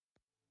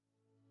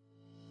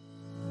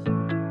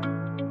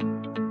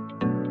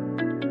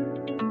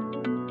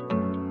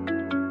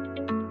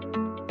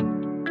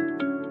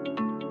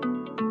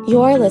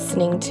You're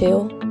listening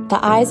to the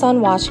Eyes on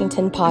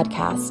Washington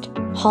podcast,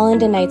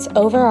 Holland and Knight's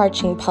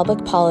overarching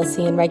public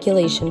policy and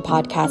regulation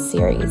podcast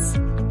series.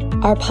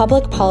 Our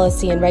public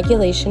policy and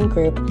regulation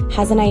group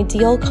has an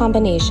ideal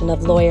combination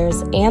of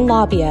lawyers and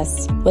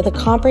lobbyists with a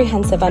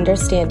comprehensive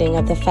understanding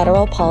of the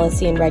federal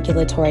policy and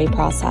regulatory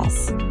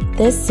process.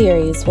 This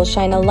series will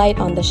shine a light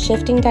on the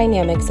shifting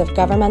dynamics of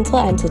governmental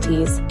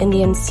entities and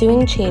the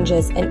ensuing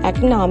changes in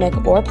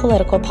economic or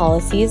political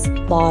policies,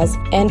 laws,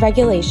 and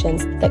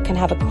regulations that can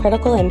have a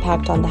critical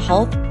impact on the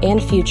health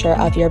and future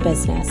of your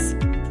business.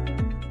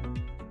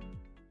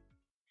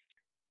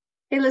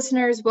 Hey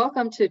listeners,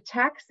 welcome to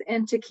Tax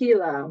and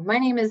Tequila. My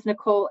name is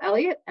Nicole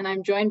Elliott, and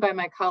I'm joined by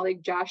my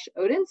colleague Josh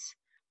Odintz,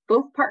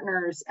 both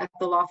partners at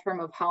the law firm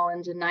of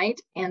Holland and Knight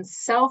and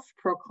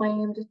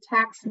self-proclaimed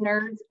tax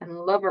nerds and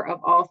lover of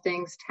all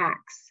things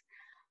tax.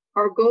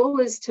 Our goal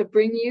is to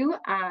bring you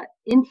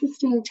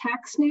interesting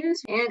tax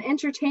news and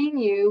entertain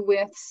you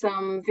with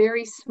some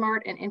very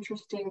smart and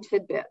interesting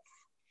tidbits.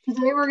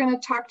 Today we're going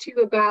to talk to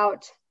you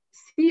about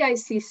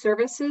CIC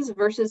Services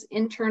versus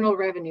Internal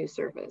Revenue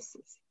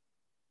Services.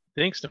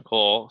 Thanks,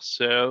 Nicole.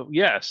 So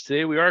yes,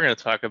 today we are going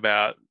to talk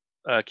about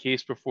a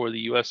case before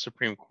the U.S.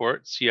 Supreme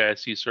Court,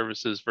 CIC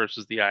Services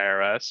versus the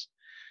IRS,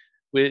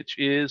 which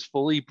is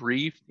fully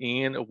briefed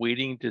and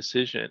awaiting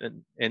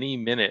decision any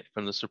minute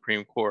from the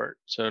Supreme Court.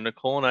 So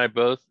Nicole and I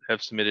both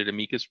have submitted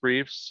amicus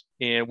briefs,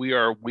 and we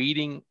are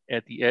waiting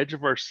at the edge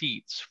of our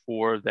seats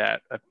for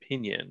that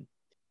opinion.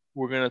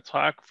 We're going to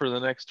talk for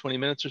the next 20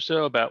 minutes or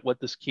so about what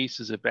this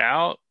case is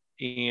about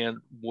and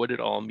what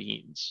it all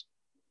means.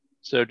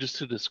 So just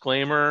a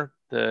disclaimer,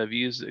 the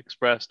views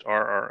expressed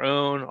are our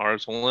own,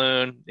 ours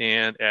alone,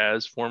 and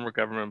as former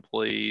government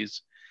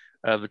employees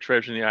of the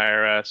Treasury and the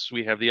IRS,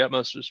 we have the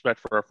utmost respect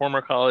for our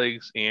former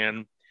colleagues.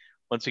 And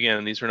once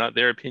again, these are not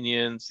their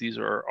opinions, these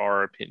are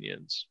our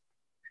opinions.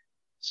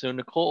 So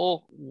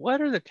Nicole,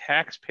 what are the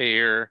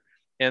taxpayer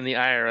and the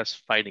IRS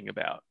fighting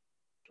about?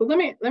 Well, let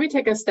me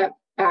take a step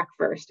back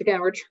first.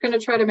 Again, we're going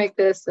to try to make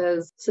this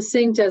as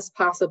succinct as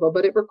possible,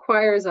 but it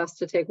requires us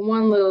to take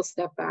one little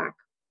step back.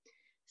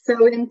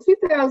 So in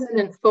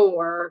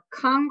 2004,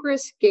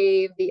 Congress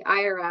gave the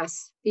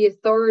IRS the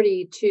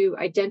authority to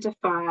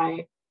identify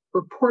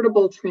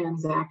reportable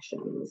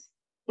transactions.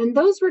 And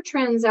those were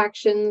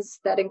transactions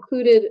that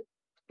included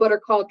what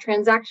are called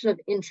transactions of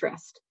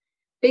interest.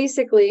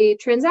 Basically,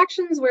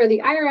 transactions where the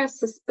IRS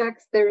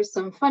suspects there's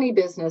some funny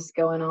business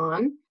going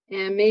on,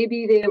 and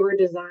maybe they were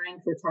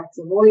designed for tax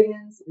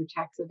avoidance or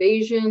tax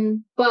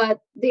evasion,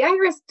 but the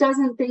IRS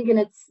doesn't think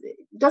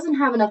doesn't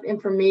have enough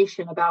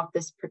information about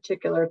this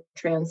particular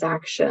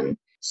transaction.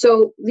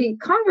 So the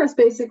Congress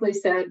basically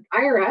said,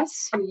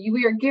 IRS,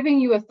 we are giving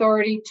you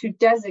authority to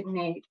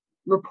designate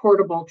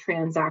reportable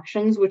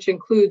transactions, which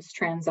includes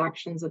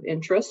transactions of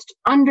interest,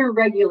 under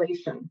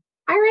regulation.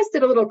 IRS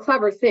did a little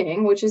clever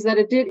thing, which is that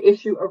it did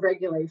issue a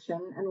regulation,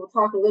 and we'll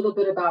talk a little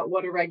bit about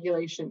what a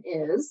regulation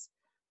is.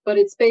 But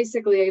it's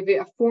basically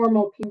a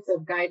formal piece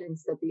of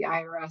guidance that the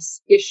IRS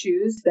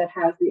issues that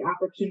has the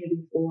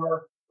opportunity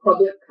for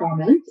public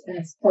comment, and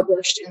it's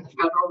published in the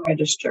Federal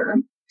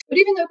Register. But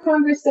even though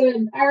Congress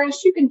said,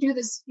 IRS, you can do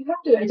this, you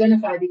have to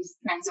identify these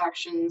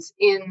transactions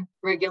in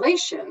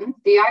regulation.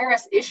 The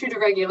IRS issued a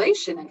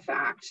regulation, in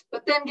fact,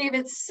 but then gave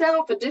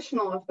itself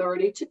additional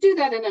authority to do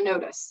that in a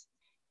notice.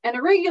 And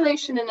a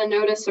regulation and a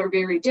notice are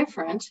very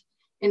different.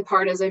 In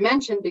part, as I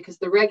mentioned, because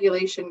the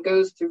regulation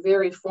goes through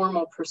very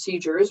formal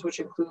procedures,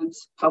 which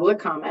includes public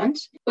comment.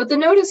 But the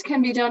notice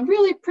can be done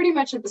really pretty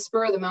much at the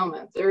spur of the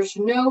moment. There's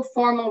no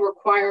formal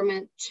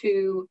requirement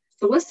to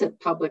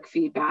solicit public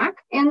feedback.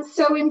 And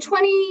so in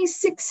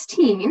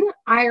 2016,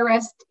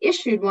 IRS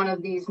issued one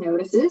of these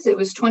notices. It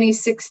was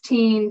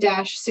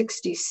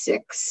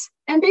 2016-66.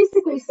 And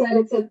basically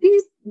said,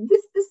 this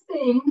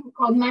thing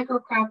called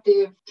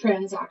microcaptive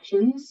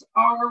transactions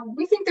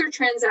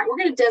we're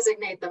going to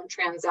designate them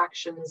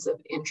transactions of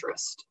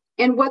interest.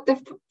 And what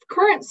the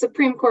current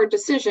Supreme Court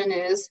decision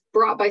is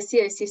brought by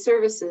CIC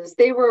Services,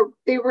 they were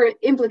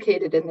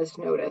implicated in this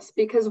notice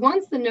because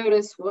once the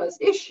notice was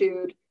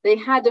issued, they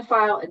had to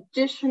file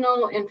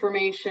additional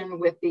information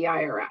with the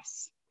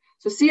IRS.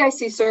 So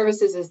CIC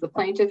Services is the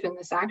plaintiff in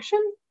this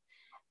action.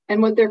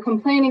 And what they're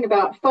complaining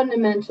about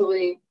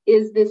fundamentally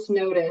is this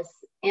notice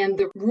and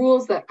the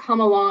rules that come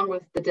along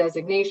with the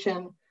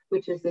designation,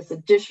 which is this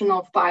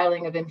additional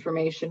filing of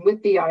information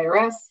with the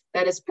IRS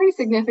that is pretty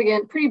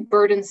significant, pretty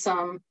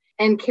burdensome,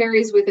 and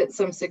carries with it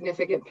some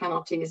significant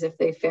penalties if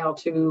they fail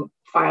to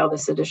file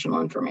this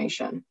additional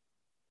information.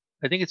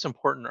 I think it's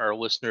important our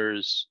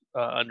listeners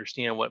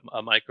understand what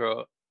a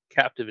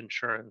micro-captive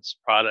insurance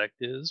product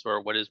is,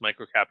 or what is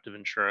micro-captive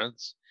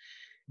insurance.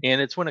 And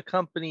it's when a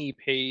company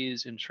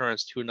pays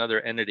insurance to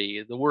another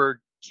entity. The word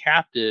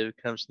captive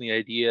comes from the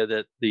idea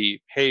that the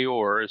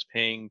payor is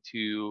paying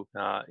to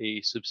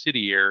a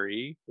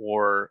subsidiary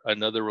or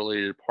another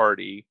related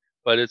party,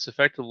 but it's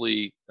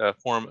effectively a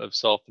form of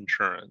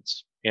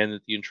self-insurance, and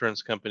that the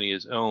insurance company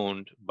is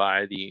owned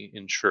by the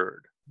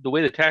insured. The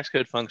way the tax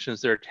code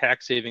functions, there are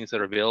tax savings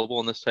that are available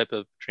in this type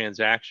of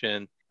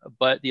transaction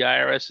but the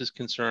IRS is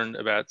concerned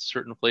about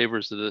certain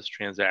flavors of this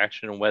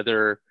transaction and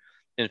whether,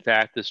 in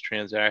fact, this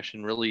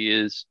transaction really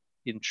is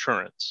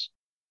insurance.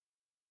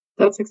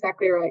 That's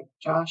exactly right,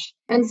 Josh.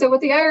 And so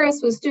what the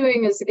IRS was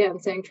doing is, again,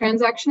 saying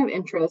transaction of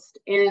interest,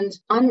 and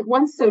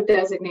once so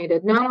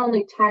designated, not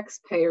only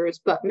taxpayers,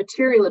 but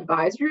material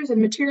advisors.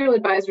 And material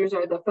advisors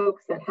are the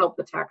folks that help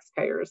the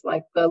taxpayers,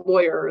 like the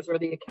lawyers or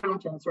the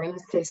accountants, or in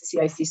this case,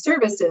 CIC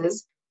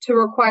Services, to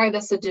require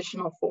this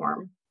additional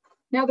form.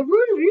 Now, the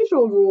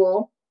usual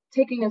rule,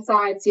 taking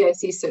aside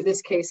CIC, so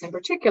this case in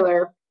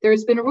particular,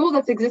 there's been a rule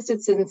that's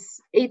existed since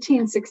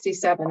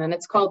 1867, and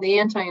it's called the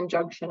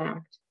Anti-Injunction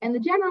Act. And the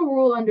general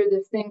rule under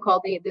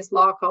this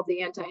law called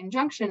the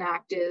Anti-Injunction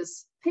Act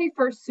is pay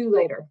first, sue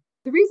later.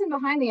 The reason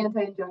behind the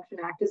Anti-Injunction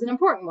Act is an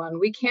important one.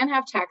 We can't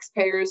have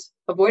taxpayers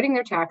avoiding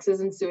their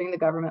taxes and suing the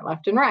government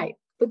left and right.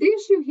 But the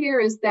issue here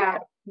is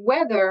that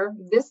whether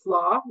this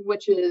law,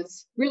 which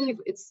is really,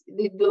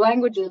 the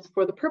language is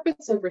for the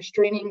purpose of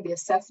restraining the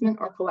assessment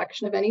or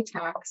collection of any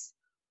tax,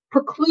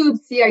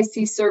 precludes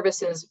CIC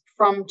Services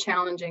from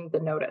challenging the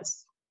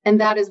notice. And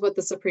that is what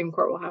the Supreme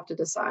Court will have to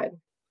decide.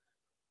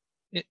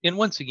 And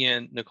once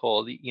again,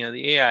 Nicole, the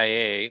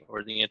AIA,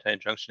 or the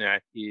Anti-Injunction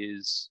Act,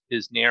 is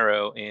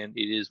narrow, and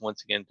it is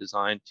once again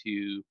designed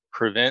to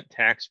prevent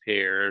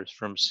taxpayers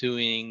from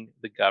suing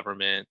the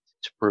government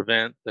to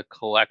prevent the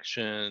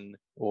collection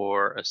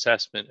or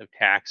assessment of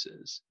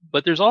taxes.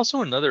 But there's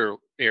also another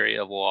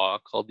area of law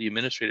called the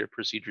Administrative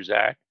Procedures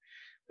Act,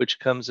 which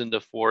comes into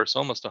force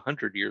almost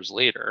 100 years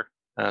later.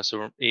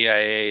 So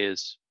AIA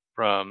is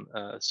from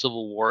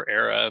Civil War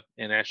era,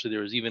 and actually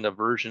there was even a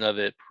version of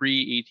it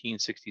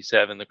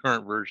pre-1867. The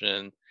current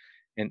version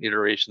and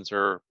iterations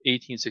are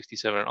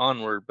 1867 and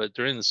onward, but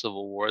during the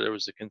Civil War, there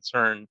was a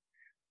concern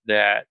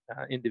that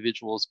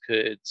individuals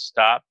could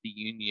stop the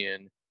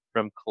Union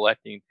from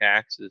collecting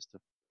taxes to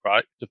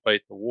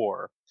fight the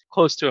war.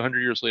 Close to 100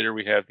 years later,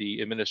 we have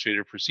the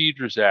Administrative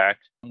Procedures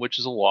Act, which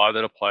is a law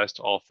that applies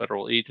to all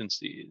federal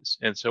agencies.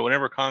 And so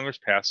whenever Congress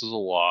passes a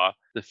law,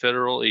 the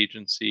federal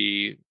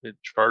agency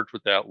charged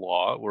with that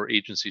law, or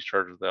agencies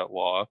charged with that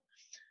law,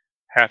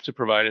 have to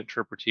provide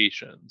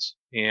interpretations.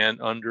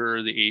 And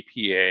under the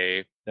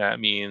APA, that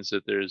means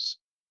that there's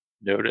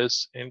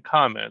notice and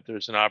comment.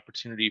 There's an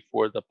opportunity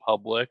for the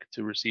public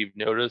to receive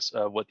notice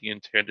of what the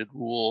intended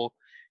rule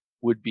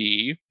would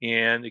be,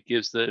 and it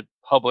gives the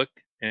public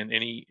and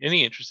any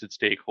interested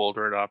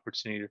stakeholder an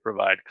opportunity to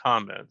provide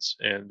comments.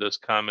 And those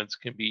comments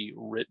can be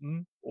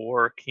written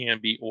or can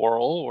be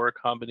oral or a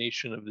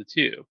combination of the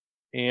two.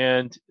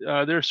 And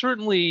there are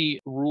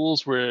certainly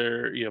rules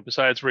where,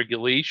 besides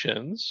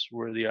regulations,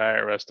 where the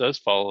IRS does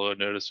follow a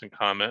notice and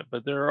comment,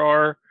 but there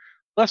are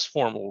less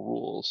formal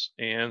rules.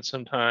 And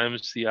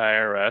sometimes the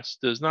IRS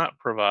does not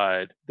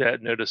provide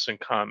that notice and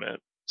comment.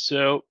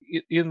 So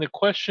in the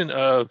question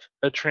of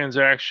a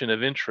transaction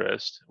of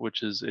interest,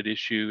 which is at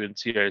issue in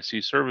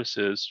CIC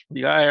Services,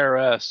 the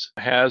IRS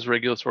has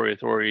regulatory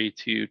authority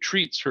to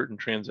treat certain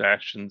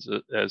transactions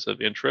as of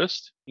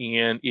interest,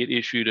 and it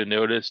issued a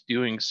notice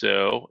doing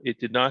so. It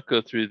did not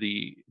go through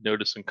the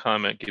notice and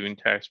comment, giving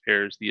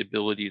taxpayers the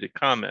ability to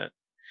comment.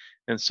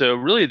 And so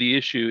really the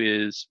issue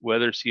is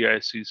whether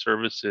CIC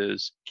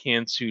Services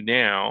can sue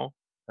now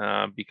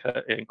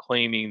and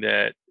claiming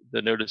that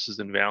the notice is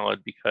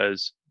invalid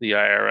because the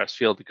IRS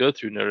failed to go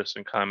through notice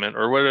and comment,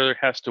 or whether it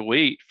has to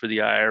wait for the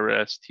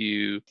IRS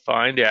to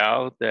find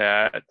out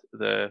that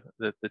the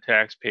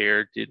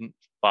taxpayer didn't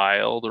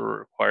file the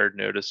required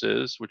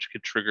notices, which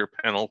could trigger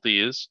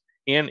penalties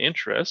and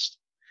interest.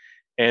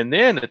 And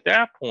then at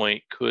that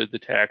point, could the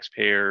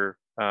taxpayer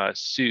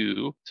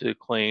sue to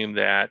claim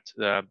that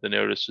the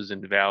notice is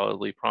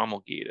invalidly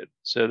promulgated?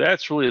 So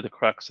that's really the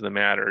crux of the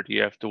matter. Do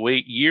you have to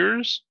wait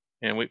years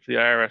and wait for the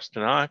IRS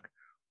to knock?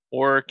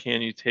 Or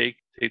can you take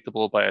the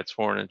bull by its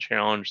horn and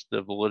challenge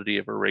the validity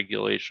of a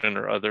regulation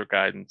or other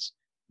guidance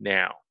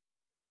now?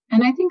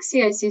 And I think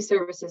CIC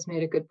Services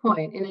made a good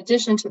point. In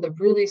addition to the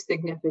really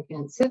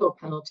significant civil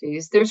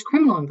penalties, there's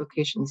criminal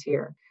implications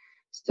here.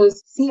 So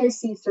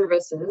CIC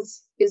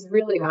Services is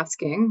really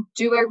asking,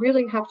 do I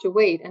really have to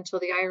wait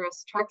until the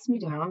IRS tracks me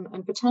down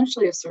and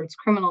potentially asserts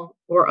criminal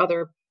or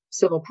other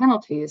civil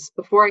penalties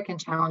before I can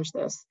challenge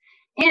this?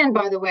 And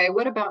by the way,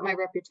 what about my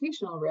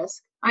reputational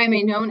risk? I am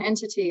a known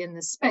entity in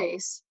this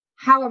space.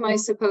 How am I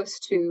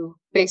supposed to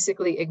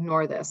basically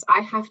ignore this?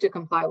 I have to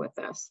comply with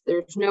this.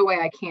 There's no way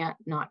I can't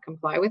not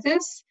comply with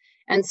this.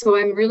 And so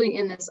I'm really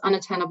in this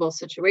unattainable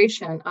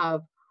situation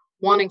of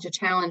wanting to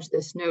challenge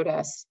this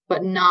notice,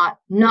 but not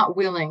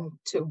willing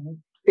to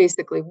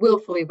basically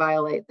willfully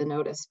violate the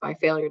notice by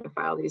failure to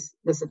file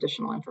this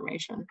additional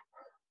information.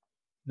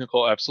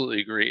 Nicole,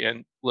 absolutely agree.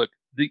 And look,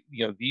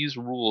 these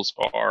rules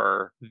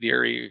are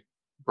very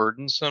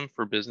burdensome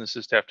for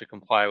businesses to have to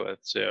comply with.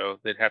 So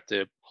they'd have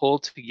to pull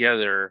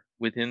together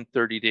within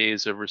 30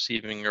 days of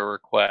receiving a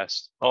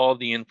request all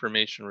the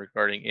information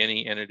regarding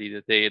any entity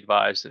that they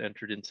advised that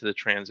entered into the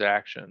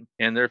transaction.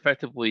 And they're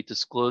effectively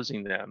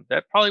disclosing them.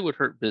 That probably would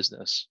hurt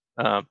business,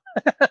 to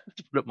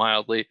put it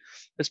mildly,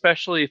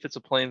 especially if it's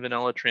a plain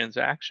vanilla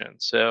transaction.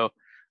 So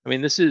I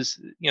mean, this is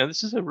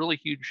a really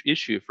huge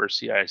issue for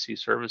CIC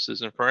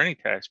Services and for any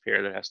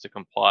taxpayer that has to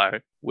comply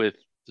with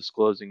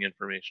disclosing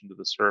information to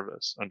the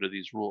service under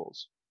these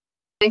rules.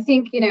 I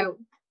think,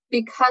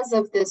 because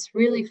of this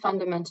really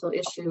fundamental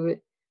issue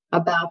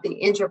about the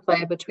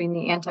interplay between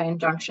the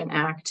Anti-Injunction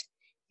Act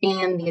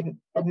and the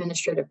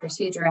Administrative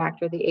Procedure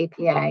Act, or the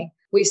APA,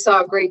 we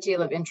saw a great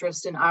deal of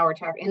interest in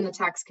the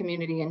tax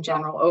community in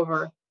general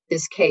over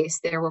this case.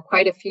 There were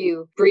quite a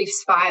few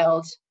briefs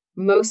filed,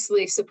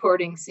 mostly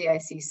supporting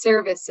CIC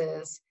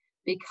Services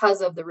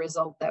because of the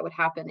result that would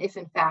happen if,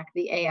 in fact,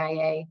 the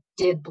AIA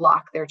did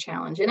block their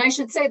challenge. And I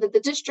should say that the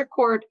district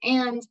court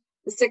and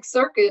the Sixth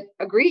Circuit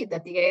agreed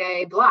that the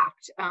AIA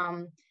blocked.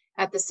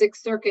 At the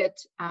Sixth Circuit,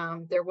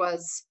 there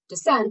was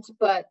dissent,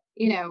 but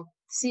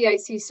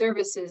CIC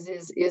Services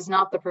is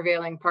not the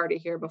prevailing party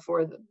here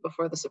before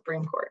the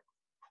Supreme Court.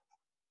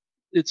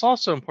 It's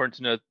also important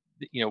to note,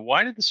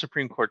 why did the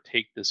Supreme Court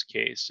take this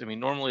case? I mean,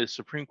 normally the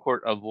Supreme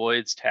Court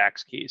avoids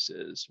tax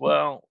cases.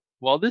 Well,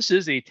 while this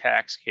is a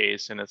tax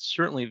case, and it's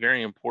certainly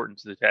very important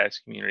to the tax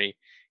community,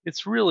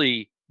 it's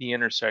really the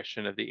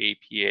intersection of the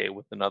APA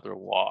with another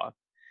law.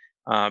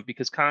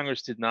 Because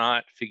Congress did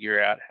not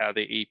figure out how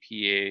the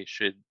APA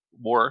should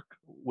work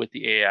with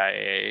the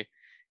AIA,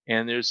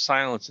 and there's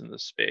silence in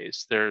this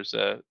space. There's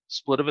a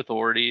split of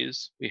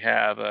authorities. We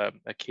have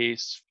a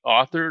case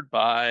authored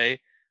by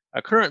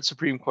a current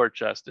Supreme Court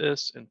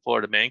justice in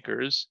Florida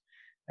Bankers,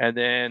 and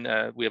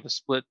then we have a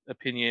split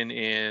opinion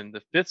in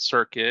the Fifth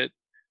Circuit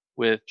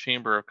with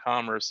Chamber of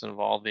Commerce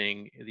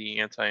involving the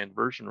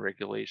anti-inversion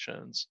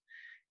regulations.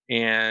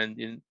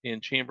 And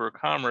in Chamber of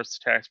Commerce,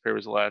 the taxpayer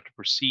was allowed to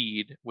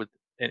proceed with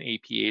an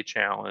APA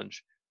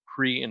challenge,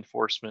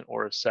 pre-enforcement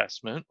or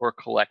assessment or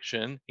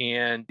collection.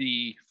 And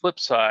the flip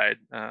side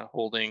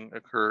holding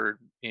occurred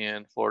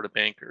in Florida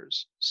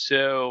Bankers.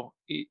 So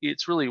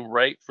it's really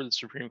right for the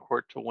Supreme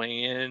Court to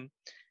weigh in.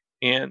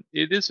 And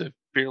it is a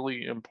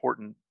fairly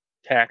important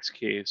tax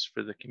case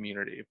for the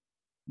community.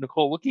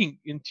 Nicole, looking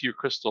into your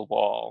crystal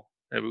ball,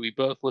 we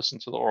both listened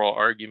to the oral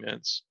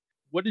arguments.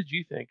 What did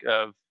you think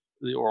of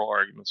the oral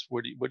arguments?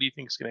 What do you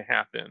think is going to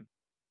happen?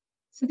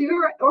 So the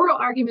oral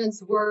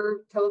arguments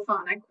were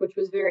telephonic, which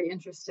was very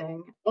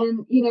interesting.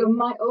 And,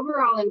 my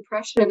overall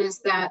impression is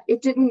that it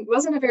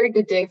wasn't a very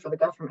good day for the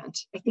government.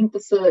 I think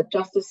the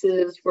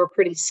justices were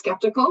pretty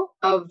skeptical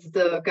of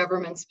the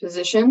government's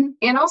position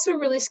and also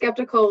really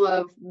skeptical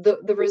of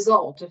the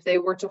result if they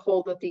were to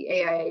hold that the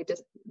AIA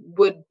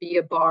would be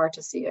a bar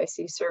to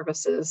CIC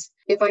Services.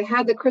 If I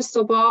had the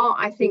crystal ball,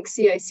 I think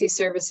CIC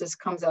Services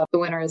comes out the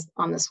winner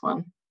on this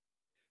one.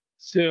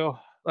 So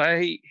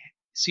I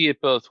see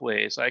it both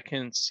ways. I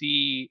can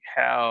see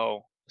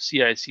how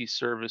CIC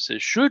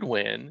Services should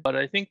win, but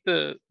I think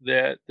that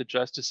the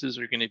justices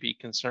are going to be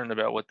concerned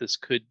about what this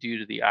could do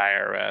to the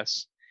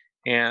IRS.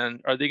 And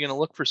are they going to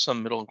look for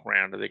some middle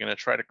ground? Are they going to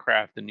try to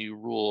craft a new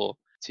rule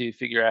to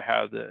figure out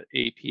how the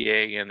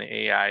APA and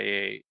the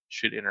AIA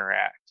should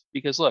interact?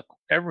 Because look,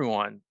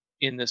 everyone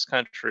in this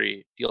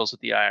country deals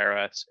with the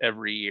IRS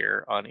every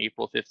year on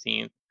April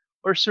 15th,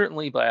 or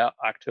certainly by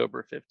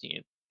October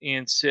 15th.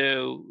 And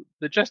so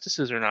the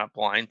justices are not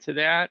blind to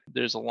that.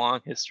 There's a long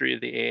history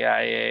of the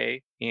AIA.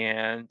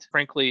 And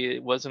frankly,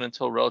 it wasn't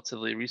until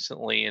relatively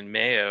recently in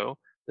Mayo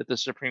that the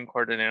Supreme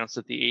Court announced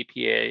that the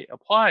APA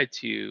applied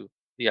to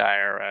the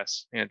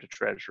IRS and to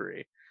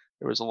Treasury.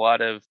 There was a lot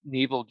of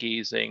navel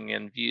gazing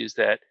and views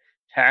that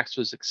tax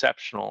was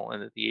exceptional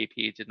and that the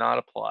APA did not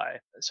apply.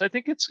 So I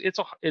think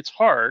it's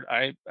hard.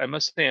 I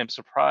must say I'm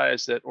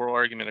surprised that oral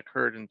argument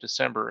occurred in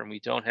December and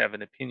we don't have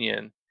an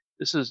opinion.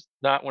 This is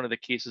not one of the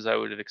cases I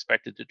would have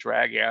expected to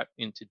drag out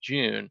into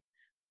June,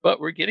 but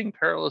we're getting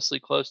perilously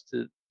close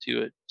to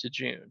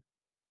June.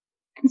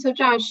 And so,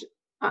 Josh,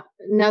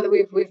 now that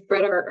we've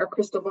read our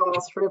crystal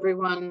balls for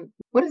everyone,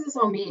 what does this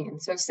all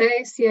mean? So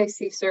say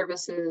CIC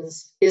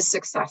Services is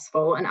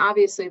successful, and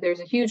obviously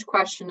there's a huge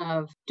question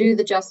of, do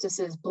the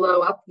justices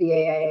blow up the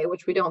AIA,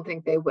 which we don't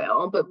think they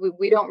will, but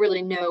we don't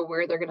really know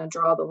where they're going to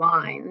draw the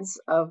lines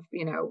of,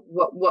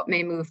 what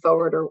may move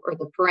forward or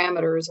the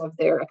parameters of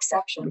their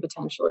exception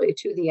potentially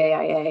to the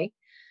AIA.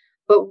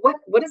 But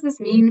what does this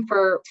mean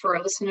for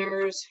our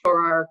listeners, for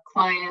our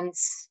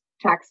clients,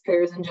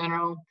 taxpayers in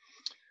general?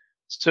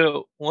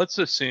 So let's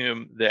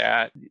assume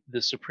that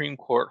the Supreme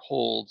Court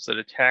holds that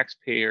a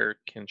taxpayer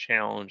can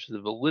challenge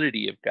the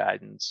validity of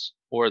guidance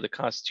or the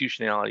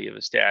constitutionality of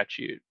a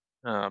statute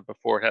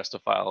before it has to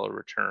file a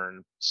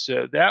return.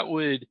 So that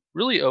would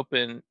really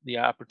open the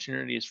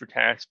opportunities for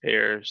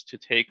taxpayers to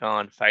take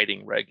on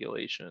fighting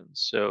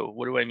regulations. So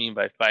what do I mean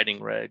by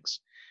fighting regs?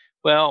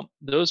 Well,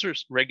 those are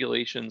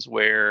regulations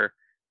where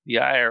the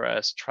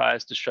IRS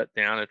tries to shut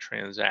down a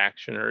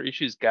transaction or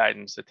issues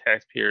guidance that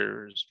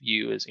taxpayers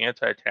view as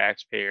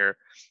anti-taxpayer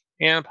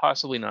and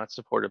possibly not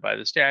supported by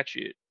the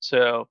statute.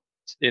 So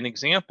an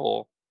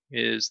example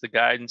is the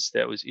guidance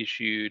that was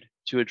issued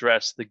to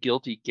address the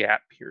guilty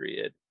gap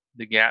period,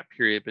 the gap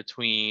period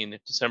between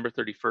December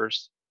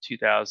 31st,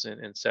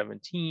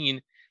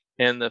 2017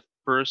 And the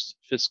first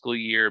fiscal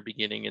year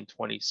beginning in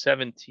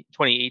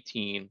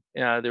 2018,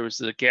 there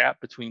was a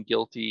gap between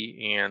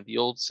GILTI and the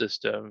old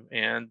system,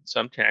 and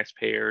some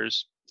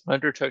taxpayers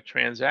undertook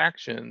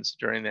transactions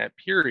during that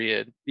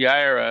period. The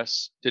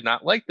IRS did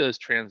not like those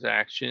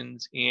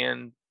transactions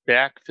and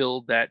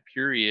backfilled that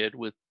period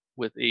with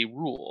a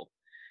rule.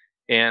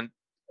 And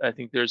I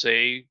think there's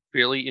a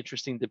fairly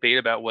interesting debate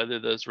about whether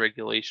those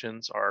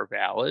regulations are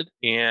valid,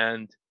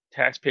 and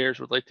taxpayers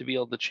would like to be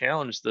able to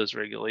challenge those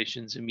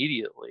regulations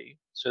immediately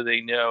so they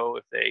know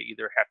if they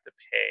either have to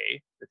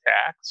pay the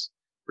tax,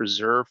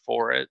 reserve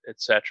for it,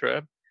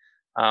 etc.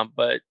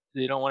 But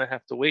they don't want to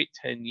have to wait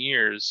 10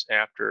 years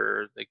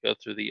after they go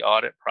through the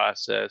audit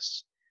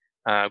process,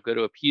 go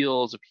to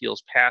appeals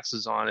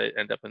passes on it,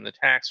 end up in the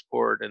tax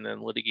court, and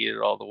then litigate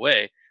it all the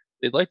way.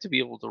 They'd like to be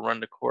able to run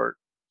to court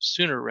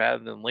sooner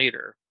rather than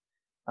later.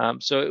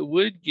 So it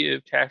would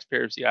give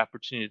taxpayers the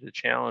opportunity to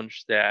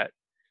challenge that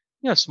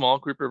small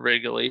group of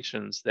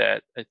regulations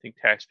that I think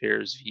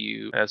taxpayers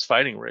view as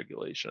fighting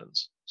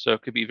regulations. So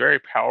it could be very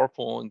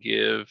powerful and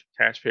give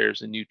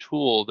taxpayers a new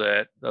tool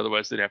that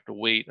otherwise they'd have to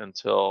wait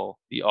until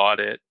the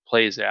audit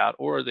plays out,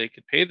 or they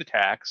could pay the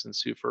tax and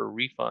sue for a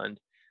refund.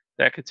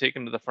 That could take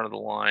them to the front of the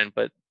line,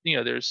 but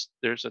there's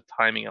a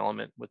timing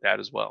element with that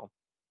as well.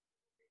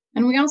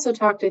 And we also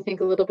talked, I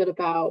think, a little bit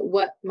about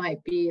what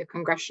might be a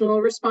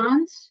congressional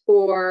response,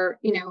 or,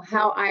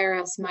 how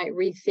IRS might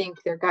rethink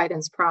their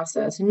guidance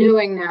process,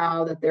 knowing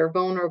now that they're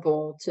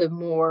vulnerable to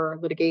more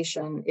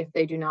litigation if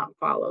they do not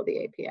follow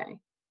the APA.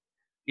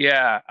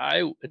 Yeah,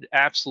 I would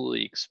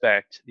absolutely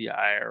expect the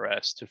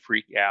IRS to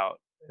freak out,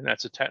 and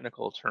that's a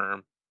technical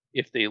term,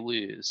 if they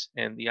lose.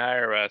 And the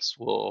IRS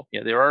will,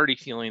 they're already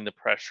feeling the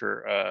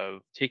pressure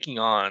of taking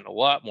on a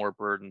lot more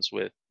burdens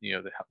with,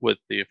 with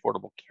the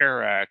Affordable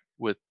Care Act,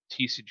 with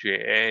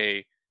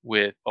TCJA,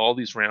 with all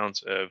these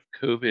rounds of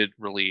COVID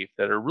relief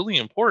that are really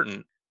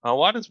important. A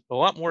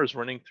lot more is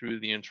running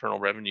through the Internal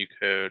Revenue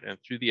Code and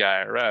through the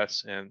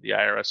IRS, and the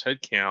IRS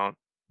headcount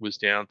was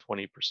down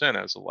 20%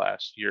 as of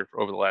last year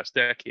over the last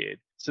decade.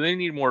 So they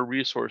need more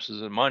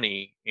resources and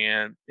money.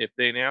 And if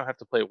they now have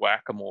to play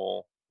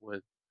whack-a-mole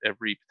with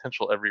every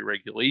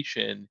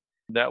regulation,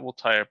 that will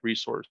tie up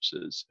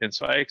resources. And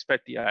so I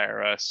expect the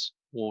IRS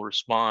will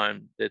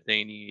respond that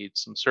they need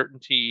some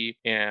certainty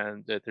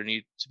and that there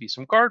needs to be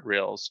some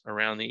guardrails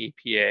around the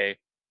APA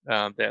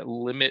that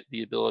limit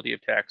the ability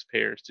of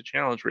taxpayers to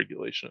challenge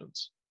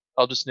regulations.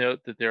 I'll just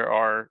note that there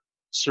are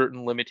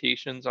certain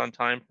limitations on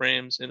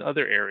timeframes in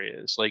other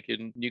areas, like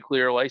in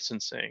nuclear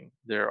licensing.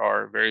 There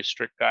are very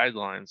strict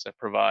guidelines that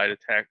provide an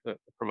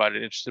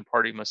interested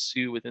party must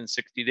sue within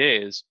 60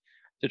 days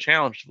to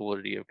challenge the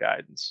validity of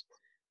guidance.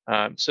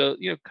 So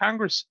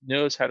Congress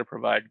knows how to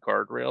provide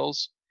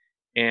guardrails,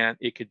 and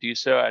it could do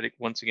so. I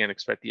once again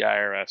expect the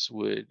IRS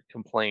would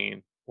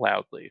complain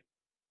loudly.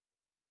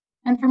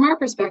 And from our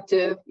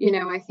perspective,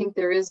 I think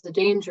there is the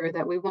danger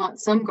that we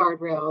want some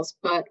guardrails,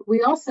 but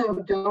we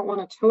also don't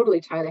want to totally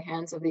tie the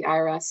hands of the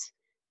IRS.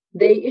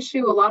 They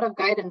issue a lot of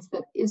guidance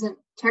that isn't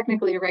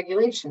technically a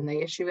regulation.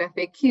 They issue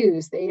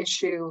FAQs, they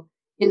issue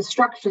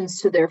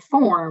instructions to their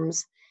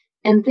forms,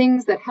 and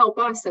things that help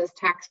us as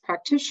tax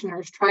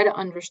practitioners try to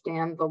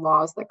understand the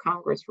laws that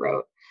Congress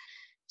wrote.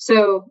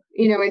 So,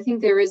 I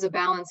think there is a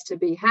balance to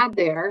be had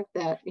there,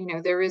 that,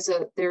 there is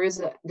a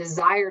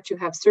desire to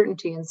have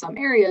certainty in some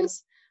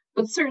areas,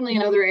 but certainly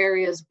in other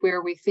areas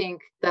where we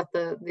think that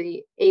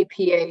the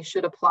APA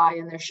should apply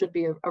and there should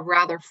be a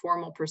rather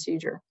formal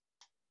procedure.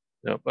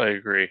 Nope, I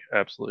agree.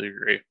 Absolutely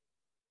agree. I'd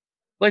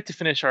like to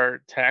finish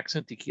our tax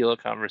and tequila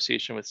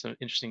conversation with some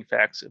interesting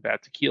facts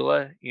about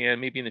tequila,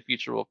 and maybe in the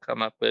future we'll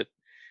come up with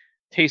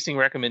tasting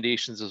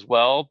recommendations as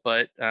well.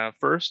 But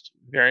first,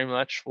 very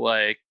much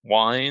like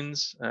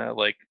wines,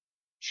 like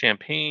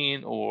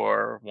champagne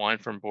or wine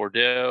from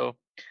Bordeaux,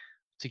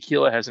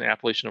 tequila has an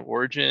appellation of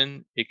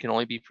origin. It can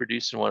only be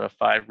produced in one of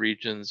 5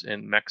 regions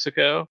in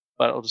Mexico,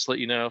 but I'll just let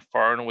you know,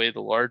 far and away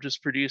the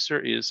largest producer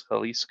is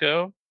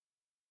Jalisco.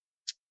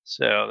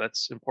 So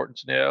that's important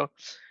to know.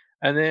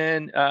 And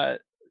then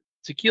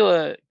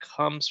tequila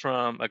comes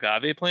from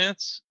agave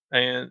plants,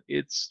 and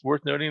it's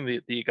worth noting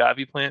that the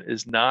agave plant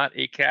is not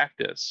a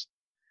cactus.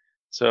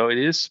 So it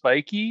is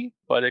spiky,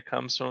 but it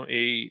comes from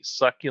a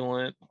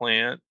succulent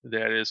plant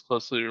that is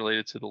closely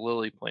related to the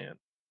lily plant.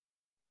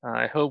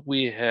 I hope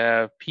we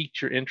have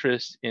piqued your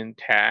interest in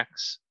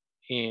tax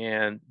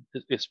and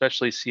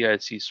especially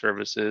CIC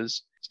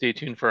Services. Stay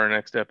tuned for our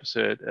next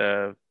episode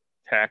of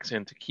Tax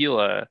and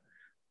Tequila,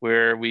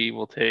 where we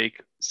will take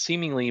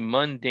seemingly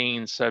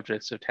mundane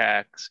subjects of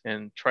tax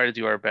and try to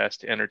do our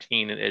best to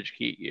entertain and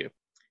educate you.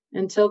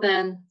 Until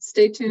then,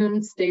 stay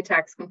tuned, stay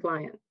tax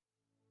compliant.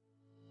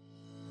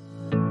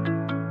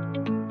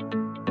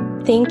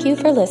 Thank you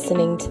for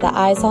listening to the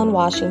Eyes on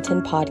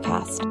Washington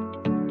podcast,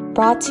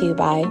 brought to you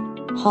by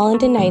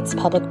Holland & Knight's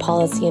Public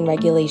Policy and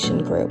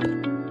Regulation Group.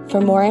 For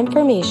more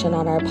information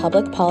on our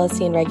Public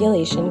Policy and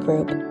Regulation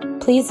Group,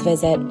 please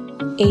visit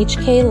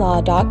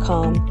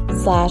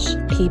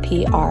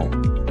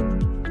hklaw.com/ppr.